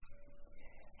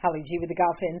Holly G with the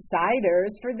Golf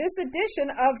Insiders. For this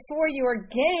edition of For Your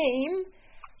Game,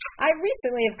 I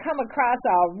recently have come across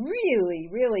a really,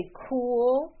 really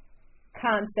cool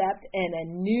concept and a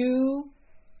new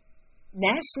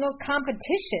national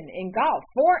competition in golf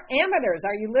for amateurs.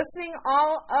 Are you listening,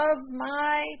 all of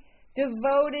my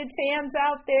devoted fans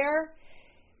out there?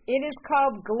 It is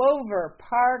called Glover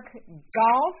Park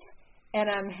Golf, and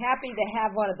I'm happy to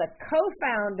have one of the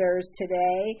co-founders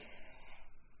today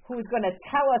who's going to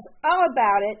tell us all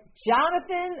about it,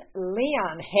 Jonathan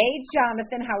Leon. Hey,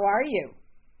 Jonathan, how are you?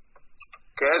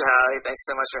 Good, Holly. Thanks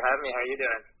so much for having me. How are you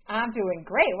doing? I'm doing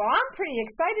great. Well, I'm pretty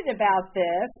excited about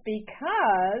this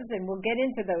because, and we'll get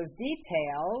into those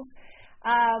details,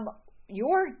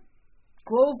 your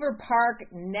Glover Park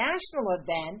National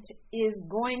event is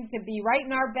going to be right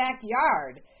in our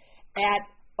backyard at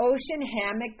Ocean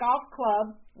Hammock Golf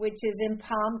Club, which is in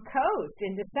Palm Coast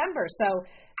in December. So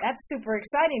that's super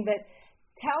exciting. But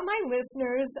tell my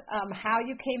listeners how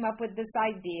you came up with this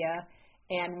idea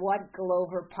and what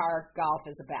Glover Park Golf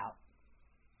is about.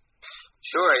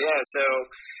 Sure, yeah. So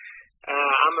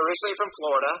I'm originally from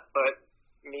Florida, but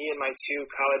me and my two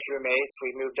college roommates,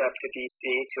 we moved up to D.C.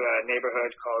 to a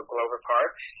neighborhood called Glover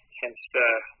Park, hence the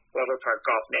Glover Park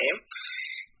Golf name.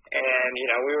 And, you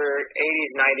know, we were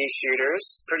 80s, 90s shooters,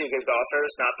 pretty good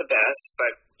golfers, not the best,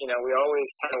 but, you know, we always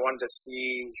kind of wanted to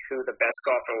see who the best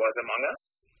golfer was among us.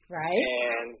 Right.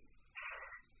 And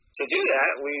to do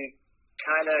that, we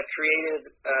kind of created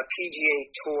a PGA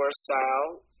Tour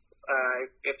style,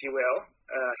 if you will,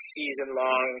 a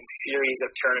season-long series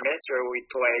of tournaments where we'd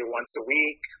play once a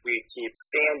week, we'd keep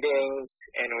standings,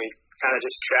 and we'd kind of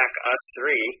just track us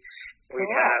three.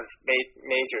 We'd have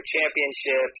major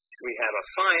championships, we'd have a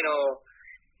final,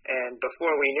 and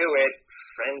before we knew it,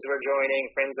 friends were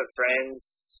joining, friends of friends.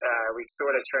 We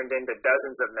sort of turned into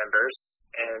dozens of members,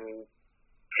 and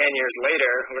 10 years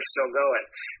later, we're still going.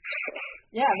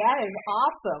 Yeah, that is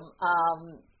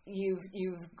awesome.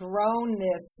 You've grown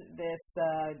this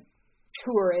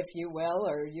tour, if you will,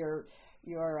 or your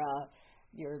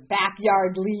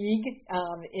backyard league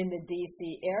in the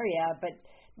DC area, but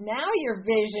now your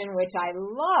vision, which I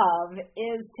love,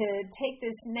 is to take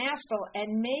this national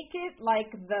and make it like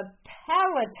the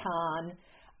Peloton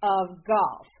of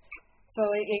golf. So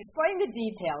explain the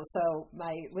details so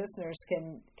my listeners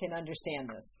can understand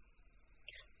this.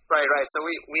 Right. So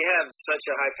we have such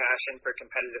a high passion for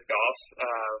competitive golf.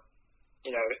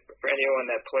 You know, for anyone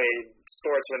that played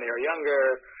sports when they were younger,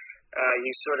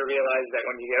 you sort of realize that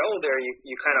when you get older,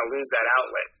 you kind of lose that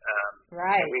outlet.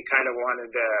 Right. And we kind of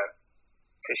wanted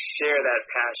to share that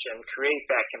passion, create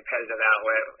that competitive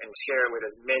outlet, and share it with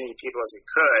as many people as we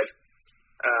could.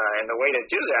 And the way to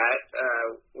do that,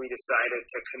 we decided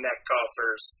to connect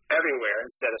golfers everywhere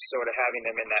instead of sort of having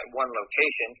them in that one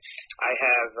location. I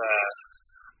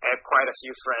have quite a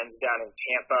few friends down in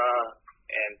Tampa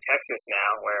and Texas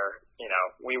now where, you know,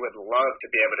 we would love to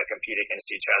be able to compete against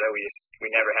each other. We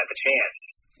never had the chance.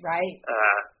 Right.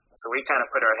 So we kind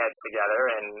of put our heads together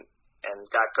and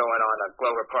got going on a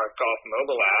Glover Park Golf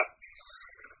mobile app.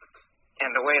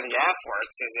 And the way the app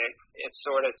works is it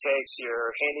sort of takes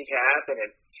your handicap and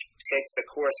it takes the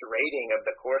course rating of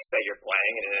the course that you're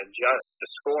playing and it adjusts the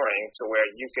scoring to where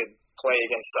you could play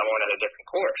against someone at a different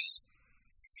course.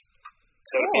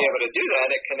 So to be able to do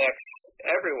that, it connects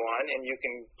everyone, and you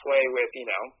can play with, you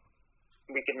know,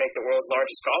 we can make the world's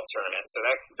largest golf tournament. So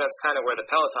that's kind of where the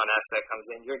Peloton aspect comes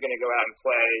in. You're going to go out and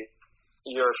play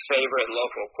your favorite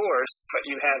local course,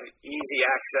 but you have easy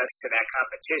access to that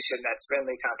competition, that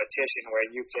friendly competition where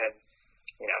you can,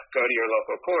 you know, go to your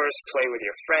local course, play with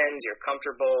your friends, you're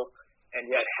comfortable, and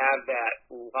yet have that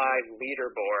live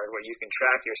leaderboard where you can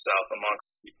track yourself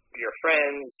amongst your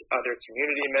friends, other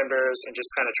community members, and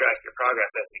just kind of track your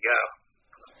progress as you go.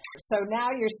 So now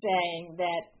you're saying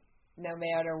that no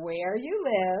matter where you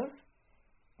live,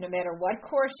 no matter what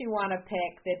course you want to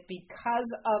pick, that because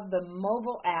of the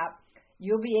mobile app,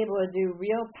 you'll be able to do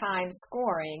real-time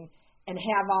scoring and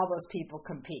have all those people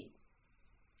compete.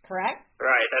 Correct?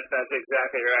 Right. That's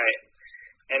exactly right.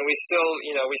 And we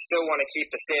still want to keep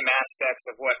the same aspects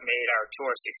of what made our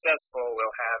tour successful.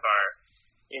 We'll have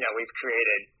we've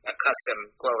created a custom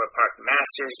Glover Park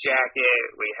Masters jacket.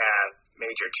 We have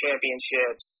major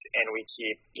championships, and we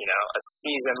keep, a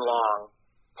season-long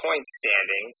point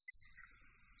standings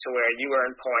to where you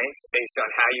earn points based on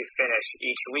how you finish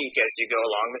each week as you go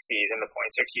along the season. The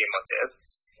points are cumulative.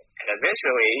 And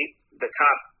eventually, the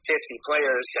top 50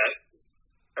 players that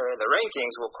are in the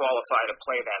rankings will qualify to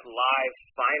play that live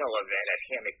final event at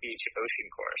Hammock Beach Ocean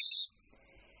Course.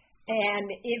 And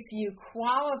if you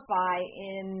qualify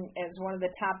in as one of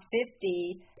the top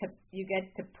 50, you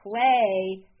get to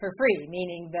play for free,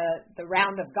 meaning the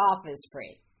round of golf is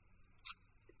free.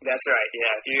 That's right.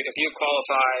 Yeah. If you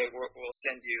qualify, we'll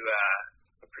send you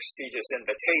a prestigious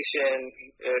invitation.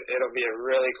 It'll be a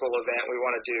really cool event. We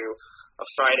want to do a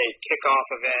Friday kickoff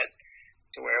event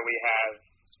to where we have,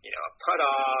 a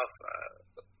putt-off.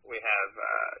 We have,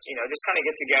 just kind of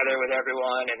get together with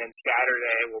everyone, and then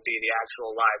Saturday will be the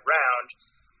actual live round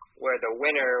where the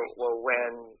winner will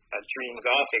win a dream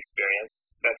golf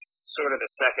experience. That's sort of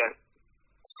the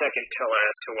second pillar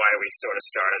as to why we sort of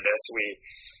started this.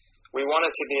 We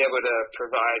wanted to be able to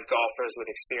provide golfers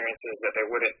with experiences that they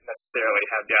wouldn't necessarily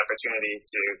have the opportunity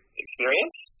to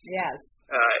experience. Yes.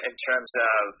 In terms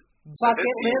of bucket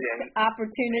list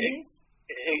opportunities.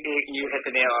 You hit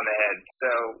the nail on the head.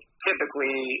 So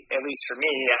typically, at least for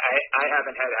me, I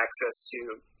haven't had access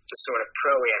to the sort of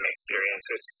pro-am experience.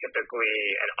 It's typically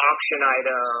an auction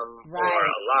item or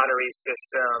a lottery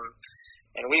system.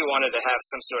 And we wanted to have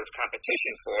some sort of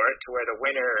competition for it to where the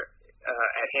winner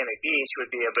at Hammock Beach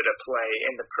would be able to play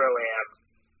in the pro-am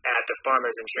at the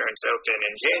Farmers Insurance Open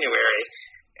in January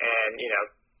and,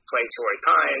 play Torrey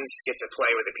Pines, get to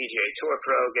play with the PGA Tour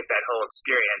Pro, get that whole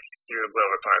experience through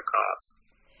Glover Park Golf.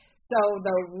 So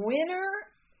the winner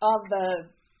of the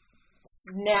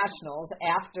Nationals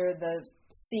after the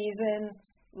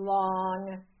season-long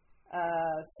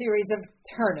series of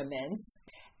tournaments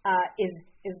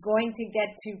is going to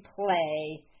get to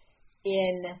play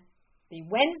in the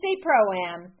Wednesday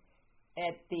Pro-Am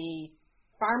at the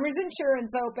Farmers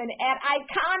Insurance Open at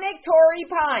iconic Torrey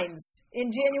Pines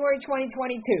in January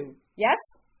 2022. Yes?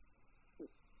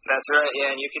 That's right,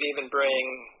 yeah, and you could even bring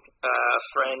a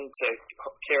friend to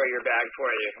carry your bag for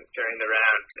you during the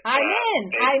round. I'm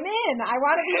in. I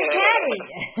want to be the caddy.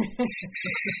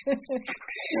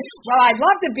 Well, I'd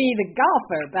love to be the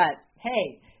golfer, but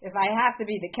hey, if I have to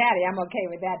be the caddy, I'm okay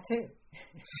with that too.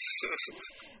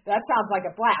 That sounds like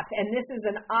a blast. And this is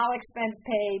an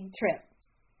all-expense-paid trip.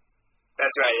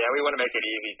 That's right, yeah. We want to make it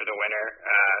easy for the winner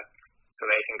so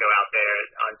they can go out there.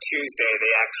 On Tuesday,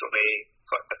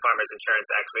 the Farmers Insurance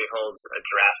actually holds a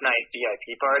draft night VIP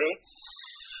party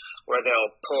where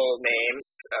they'll pull names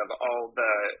of all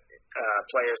the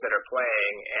players that are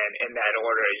playing, and in that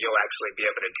order, you'll actually be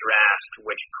able to draft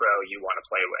which pro you want to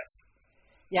play with.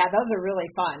 Yeah, those are really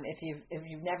fun. If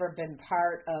you've never been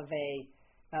part of a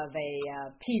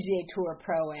PGA Tour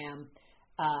Pro-Am,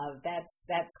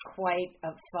 that's quite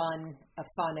a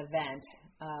fun event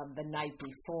the night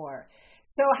before.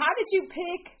 So how did you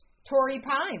pick Torrey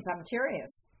Pines? I'm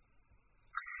curious.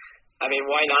 I mean,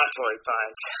 why not Torrey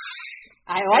Pines?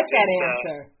 I like that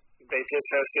answer. They just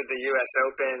hosted the U.S.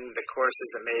 Open. The course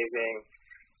is amazing.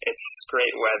 It's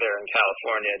great weather in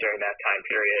California during that time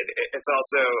period. It's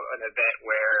also an event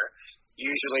where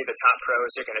usually the top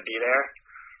pros are going to be there.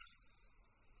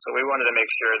 So we wanted to make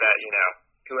sure that,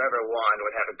 whoever won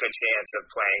would have a good chance of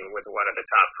playing with one of the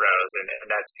top pros, and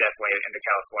that's definitely in the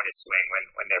California swing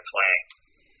when they're playing.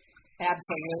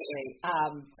 Absolutely.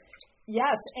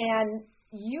 Yes, and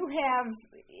you have,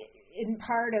 in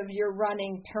part of your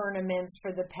running tournaments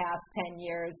for the past 10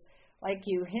 years, like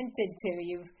you hinted to,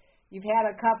 you've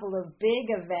had a couple of big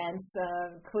events,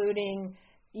 including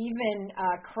even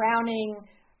crowning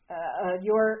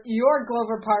your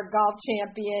Glover Park Golf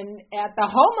champion at the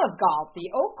home of golf, the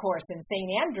Oak Course in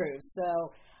St. Andrews.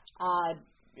 So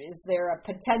is there a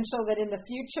potential that in the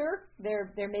future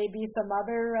there may be some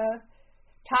other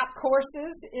top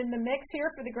courses in the mix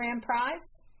here for the grand prize?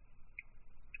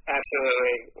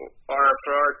 Absolutely. For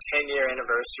our 10-year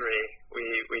anniversary,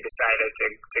 we decided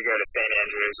to go to St.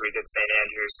 Andrews. We did St.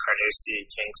 Andrews, Carnoustie,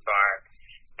 Kings Bar.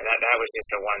 And that was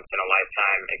just a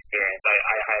once-in-a-lifetime experience.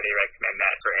 I highly recommend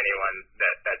that for anyone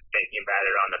that's thinking about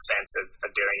it, on the fence of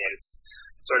doing it. It's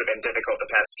sort of been difficult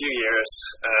the past few years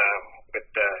with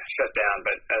the shutdown,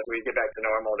 but as we get back to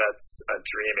normal, that's a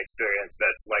dream experience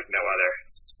that's like no other.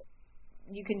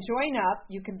 You can join up,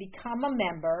 you can become a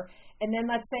member, and then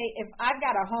let's say if I've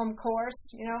got a home course,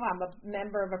 I'm a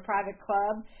member of a private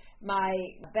club, my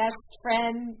best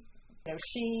friend,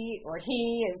 she or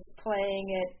he is playing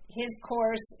at his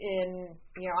course in,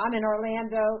 I'm in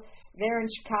Orlando, they're in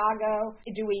Chicago.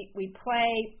 Do we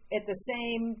play at the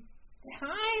same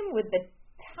time with the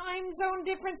time zone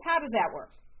difference? How does that work?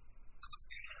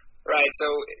 Right. So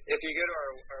if you go to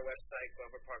our website,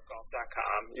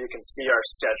 gloverparkgolf.com, you can see our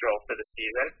schedule for the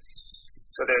season.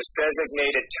 So there's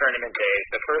designated tournament days.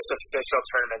 The first official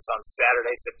tournament's on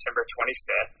Saturday, September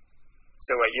 25th.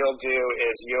 So what you'll do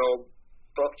is you'll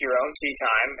book your own tee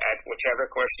time at whichever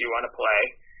course you want to play,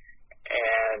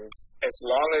 and as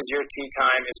long as your tee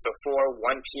time is before 1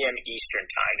 p.m. Eastern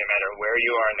time, no matter where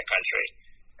you are in the country,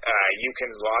 you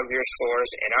can log your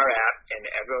scores in our app, and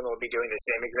everyone will be doing the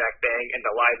same exact thing, and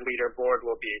the live leaderboard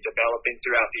will be developing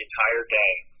throughout the entire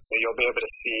day. So you'll be able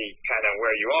to see kind of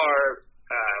where you are.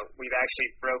 We've actually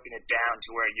broken it down to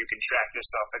where you can track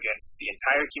yourself against the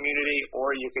entire community, or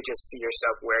you could just see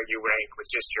yourself where you rank with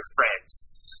just your friends.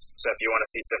 So if you want to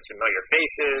see some familiar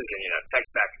faces and, text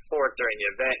back and forth during the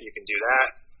event, you can do that.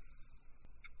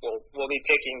 We'll be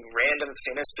picking random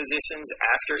finish positions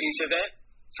after each event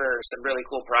for some really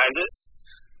cool prizes.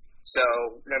 So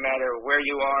no matter where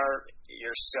you are,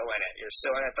 you're still in it. You're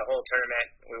still in it the whole tournament.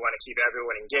 We want to keep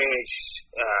everyone engaged.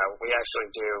 We actually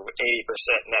do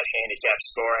 80% net handicap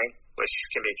scoring, which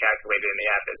can be calculated in the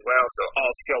app as well. So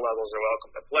all skill levels are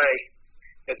welcome to play.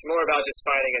 It's more about just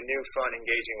finding a new, fun,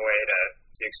 engaging way to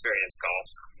experience golf.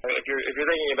 If you're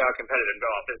thinking about competitive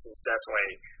golf, this is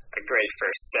definitely a great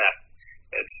first step.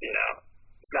 It's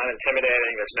it's not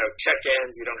intimidating. There's no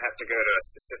check-ins. You don't have to go to a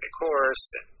specific course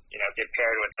and get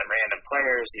paired with some random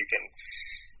players. You can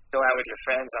go out with your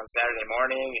friends on Saturday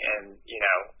morning and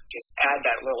just add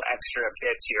that little extra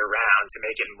bit to your round to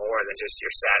make it more than just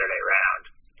your Saturday round.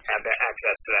 Have the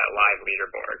access to that live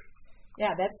leaderboard.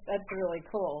 Yeah, that's really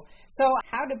cool. So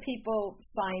how do people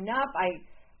sign up?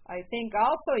 I think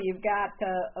also you've got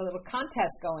a little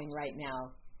contest going right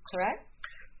now, correct?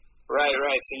 Right.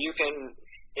 So you can,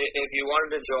 if you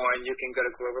wanted to join, you can go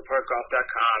to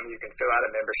gloverparkgolf.com. You can fill out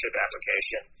a membership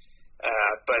application.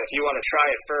 But if you want to try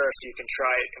it first, you can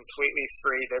try it completely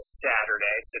free this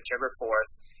Saturday, September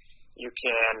 4th. You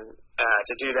can,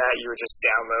 to do that, you would just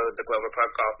download the Glover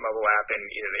Park Golf mobile app in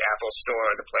either the Apple Store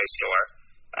or the Play Store.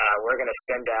 We're going to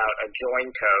send out a join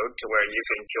code to where you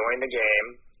can join the game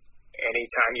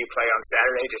anytime you play on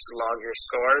Saturday. Just log your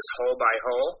scores hole by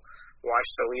hole. Watch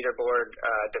the leaderboard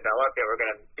develop, and we're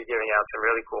going to be giving out some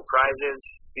really cool prizes,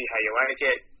 see how you like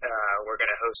it. We're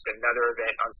going to host another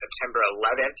event on September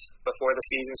 11th before the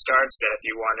season starts, that if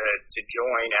you wanted to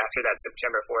join after that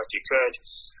September 4th, you could.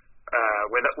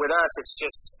 With us, it's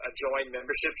just a join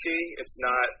membership fee. It's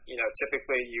not,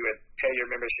 typically you would pay your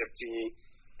membership fee,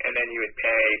 and then you would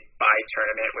pay by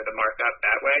tournament with a markup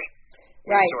that way.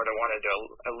 Right. We sort of wanted to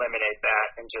eliminate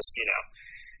that and just,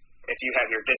 if you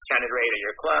have your discounted rate at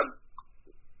your club,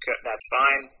 that's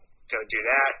fine. Go do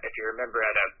that. If you're a member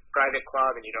at a private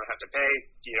club and you don't have to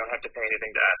pay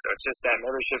anything to us. So it's just that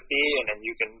membership fee, and then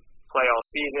you can play all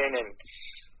season and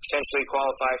potentially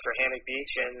qualify for Hammock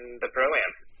Beach and the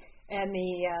Pro-Am. And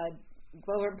the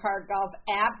Glover Park Golf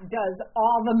app does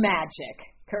all the magic,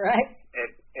 correct?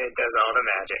 It does all the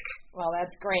magic. Well,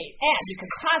 that's great. And you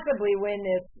could possibly win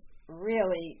this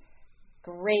really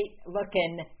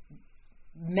great-looking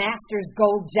Masters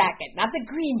gold jacket, not the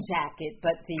green jacket,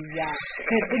 but the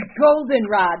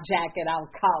goldenrod jacket,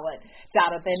 I'll call it,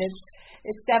 Jonathan.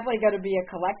 It's definitely going to be a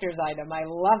collector's item. I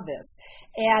love this.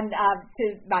 And to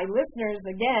my listeners,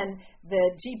 again, the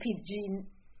GPG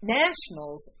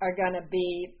Nationals are going to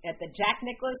be at the Jack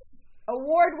Nicklaus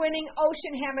award-winning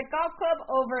Ocean Hammock Golf Club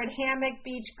over at Hammock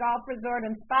Beach Golf Resort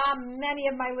and Spa. Many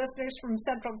of my listeners from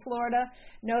Central Florida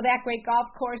know that great golf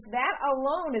course. That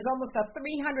alone is almost a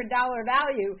 $300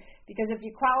 value, because if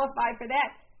you qualify for that,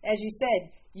 as you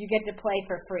said, you get to play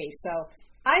for free. So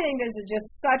I think this is just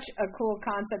such a cool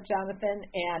concept, Jonathan,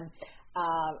 and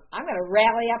I'm going to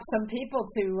rally up some people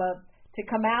to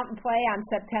come out and play on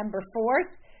September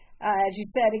 4th. As you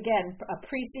said, again, a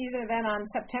preseason event on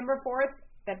September 4th.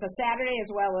 That's a Saturday, as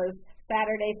well as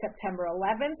Saturday, September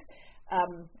 11th.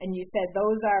 And you said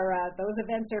those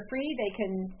events are free. They can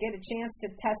get a chance to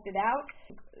test it out.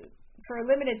 For a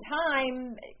limited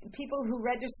time, people who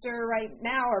register right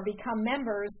now or become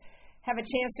members have a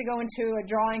chance to go into a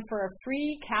drawing for a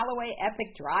free Callaway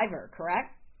Epic driver,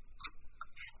 correct?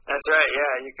 That's right,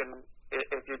 yeah. You can,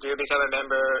 if you do become a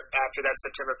member after that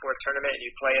September 4th tournament,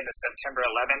 you play in the September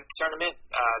 11th tournament.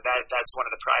 That's one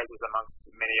of the prizes amongst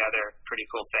many other pretty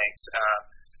cool things.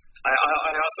 I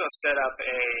also set up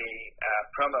a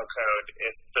promo code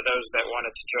for those that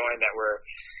wanted to join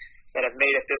that have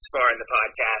made it this far in the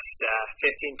podcast,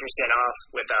 15% off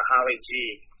with the Holly G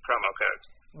promo code.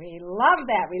 We love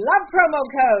that. We love promo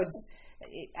codes.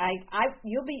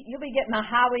 You'll be getting a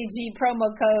Holly G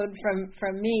promo code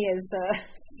from me as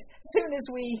soon as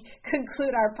we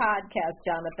conclude our podcast,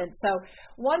 Jonathan. So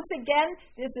once again,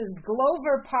 this is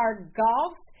Glover Park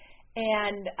Golf,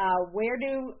 and where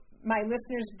do my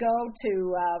listeners go to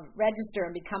register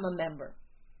and become a member?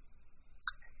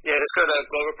 Yeah, just go to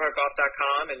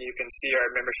gloverparkgolf.com and you can see our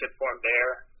membership form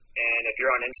there. And if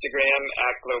you're on Instagram,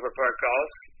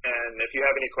 @GloverParkGolf. And if you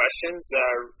have any questions,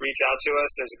 reach out to us.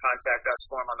 There's a contact us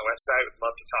form on the website. We'd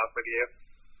love to talk with you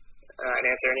and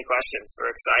answer any questions.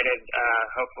 We're excited.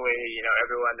 Hopefully,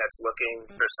 everyone that's looking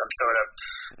for some sort of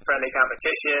friendly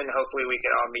competition, hopefully we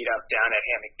can all meet up down at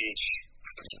Hammock Beach.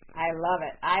 I love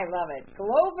it. I love it.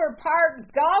 Glover Park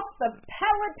Golf, the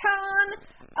Peloton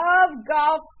of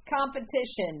golf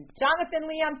competition. Jonathan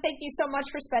Leon, thank you so much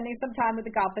for spending some time with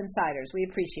the Golf Insiders. We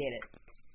appreciate it.